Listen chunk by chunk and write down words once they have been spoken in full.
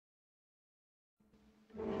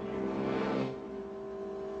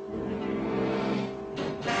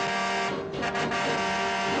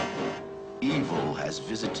has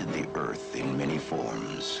visited the Earth in many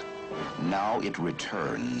forms. Now it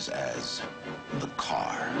returns as the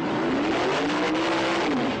car.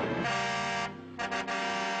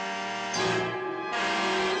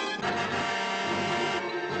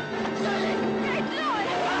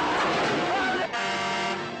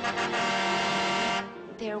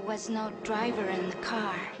 There was no driver in the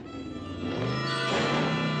car.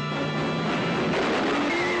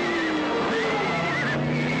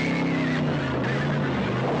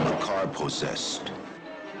 A car possessed.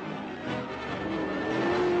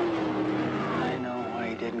 I know why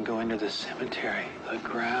he didn't go into the cemetery. The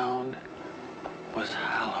ground was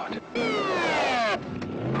hallowed.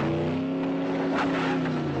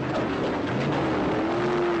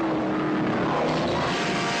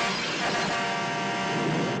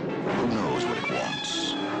 Who knows what it wants?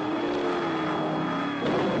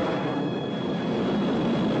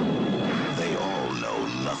 They all know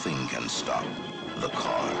nothing can stop the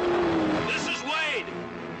car. This is Wade!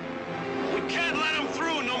 We can't let him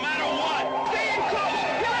through no matter what! Stay in close!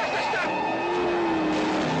 You'll have to stop!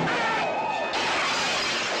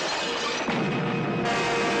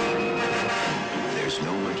 There's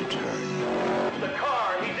nowhere to turn. The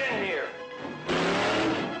car, he's in here!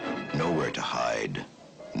 Nowhere to hide.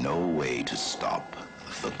 No way to stop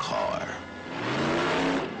the car.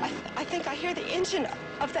 I think I hear the engine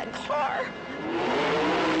of that car.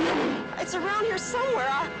 It's around here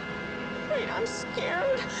somewhere. Wait, I'm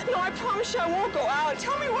scared. No, I promise you I won't go out.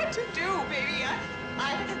 Tell me what to do, baby.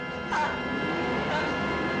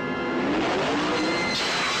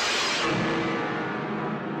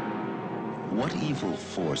 What evil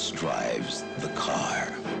force drives the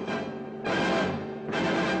car?